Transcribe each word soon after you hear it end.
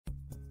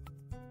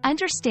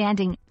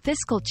Understanding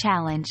Fiscal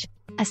Challenge,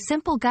 a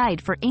simple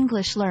guide for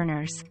English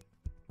learners.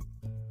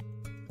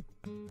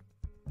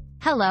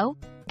 Hello,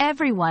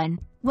 everyone.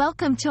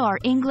 Welcome to our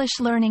English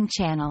learning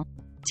channel.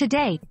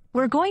 Today,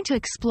 we're going to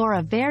explore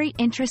a very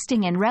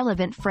interesting and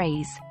relevant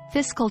phrase,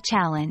 fiscal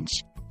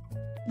challenge.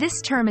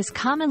 This term is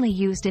commonly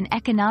used in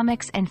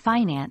economics and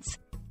finance,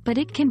 but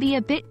it can be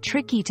a bit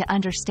tricky to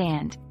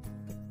understand.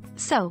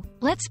 So,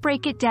 let's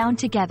break it down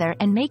together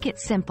and make it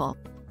simple.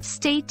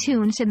 Stay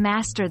tuned to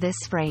master this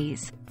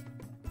phrase.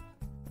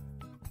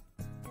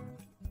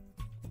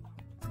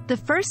 The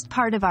first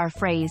part of our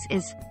phrase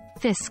is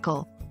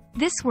fiscal.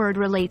 This word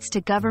relates to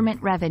government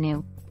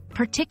revenue,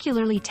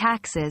 particularly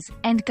taxes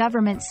and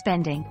government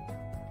spending.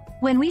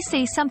 When we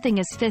say something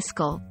is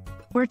fiscal,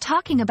 we're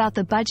talking about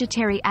the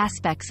budgetary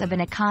aspects of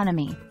an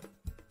economy.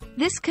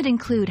 This could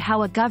include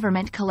how a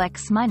government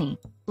collects money,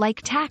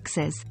 like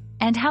taxes,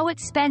 and how it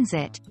spends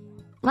it,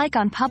 like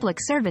on public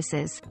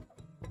services.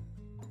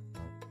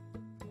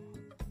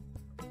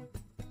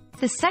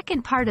 The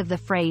second part of the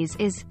phrase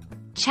is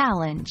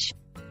challenge.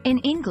 In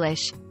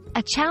English,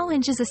 a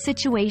challenge is a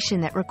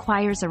situation that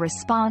requires a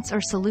response or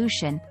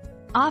solution,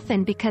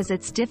 often because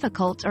it's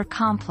difficult or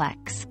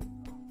complex.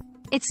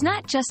 It's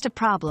not just a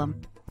problem.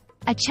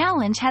 A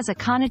challenge has a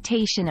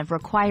connotation of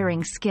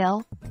requiring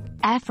skill,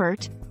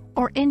 effort,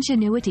 or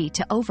ingenuity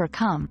to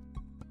overcome.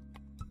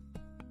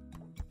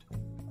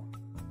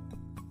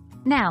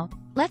 Now,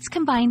 let's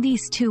combine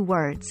these two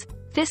words,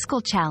 fiscal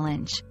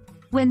challenge.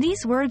 When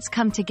these words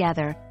come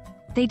together,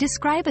 they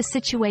describe a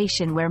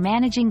situation where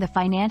managing the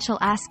financial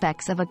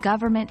aspects of a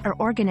government or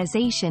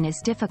organization is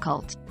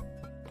difficult.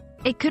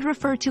 It could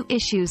refer to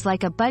issues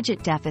like a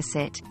budget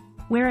deficit,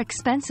 where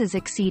expenses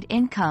exceed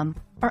income,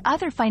 or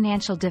other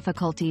financial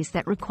difficulties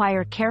that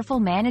require careful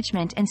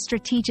management and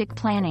strategic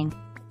planning.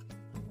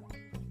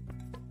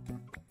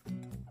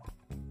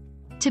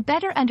 To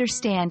better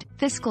understand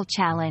fiscal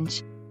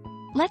challenge,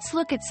 let's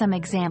look at some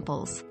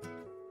examples.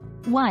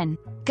 1.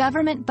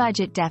 Government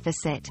budget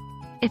deficit.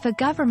 If a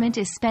government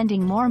is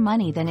spending more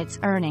money than it's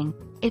earning,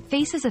 it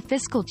faces a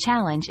fiscal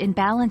challenge in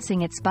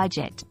balancing its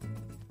budget.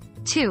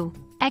 2.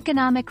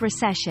 Economic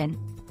recession.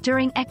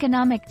 During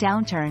economic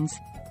downturns,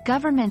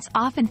 governments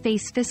often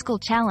face fiscal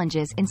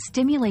challenges in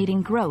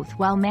stimulating growth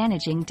while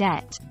managing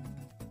debt.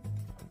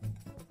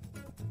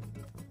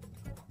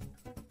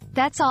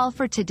 That's all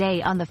for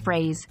today on the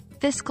phrase,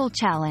 fiscal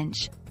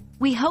challenge.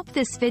 We hope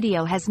this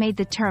video has made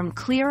the term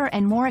clearer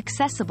and more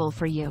accessible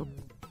for you.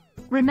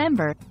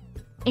 Remember,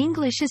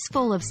 English is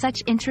full of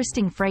such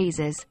interesting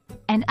phrases,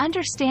 and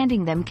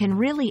understanding them can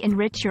really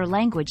enrich your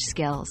language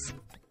skills.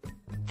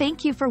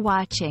 Thank you for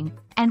watching,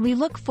 and we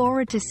look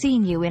forward to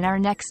seeing you in our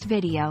next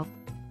video.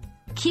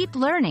 Keep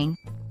learning,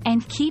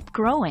 and keep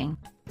growing.